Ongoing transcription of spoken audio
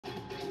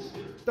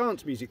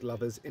Dance music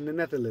lovers in the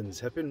Netherlands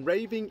have been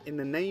raving in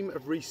the name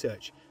of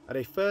research at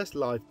a first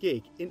live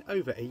gig in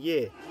over a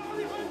year.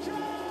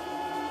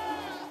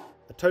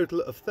 A total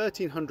of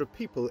 1,300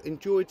 people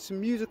enjoyed some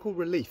musical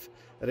relief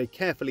at a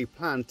carefully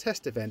planned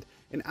test event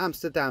in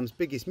Amsterdam's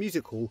biggest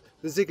music hall,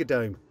 the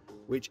Ziggo,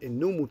 which in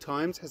normal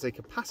times has a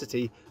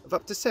capacity of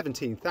up to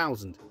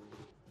 17,000.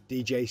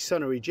 DJ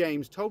Sonnery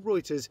James told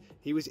Reuters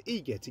he was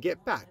eager to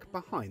get back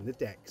behind the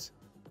decks.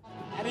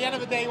 At the end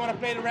of the day, you want to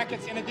play the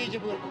records in a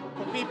DJ booth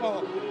for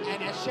people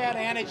and share the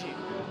energy.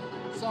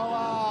 So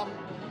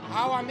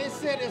how I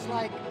miss it is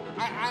like,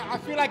 I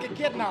feel like a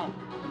kid now.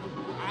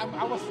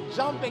 I was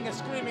jumping and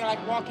screaming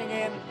like walking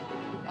in.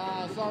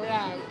 So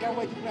yeah, can't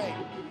wait to play.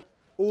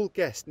 All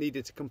guests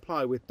needed to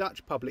comply with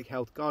Dutch public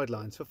health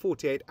guidelines for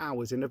 48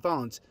 hours in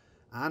advance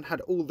and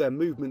had all their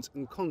movements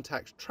and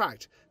contacts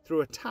tracked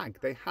through a tag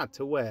they had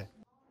to wear.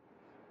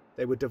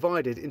 They were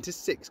divided into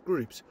 6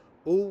 groups,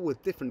 all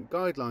with different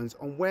guidelines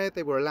on where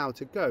they were allowed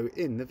to go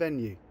in the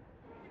venue.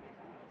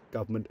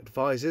 Government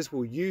advisors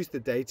will use the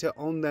data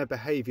on their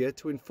behaviour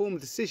to inform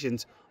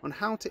decisions on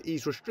how to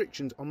ease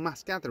restrictions on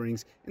mass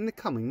gatherings in the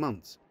coming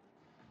months.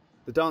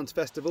 The dance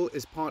festival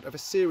is part of a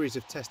series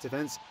of test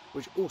events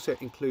which also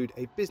include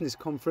a business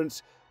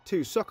conference,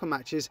 2 soccer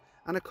matches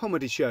and a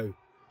comedy show,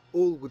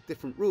 all with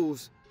different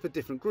rules for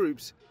different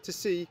groups to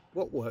see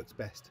what works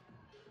best.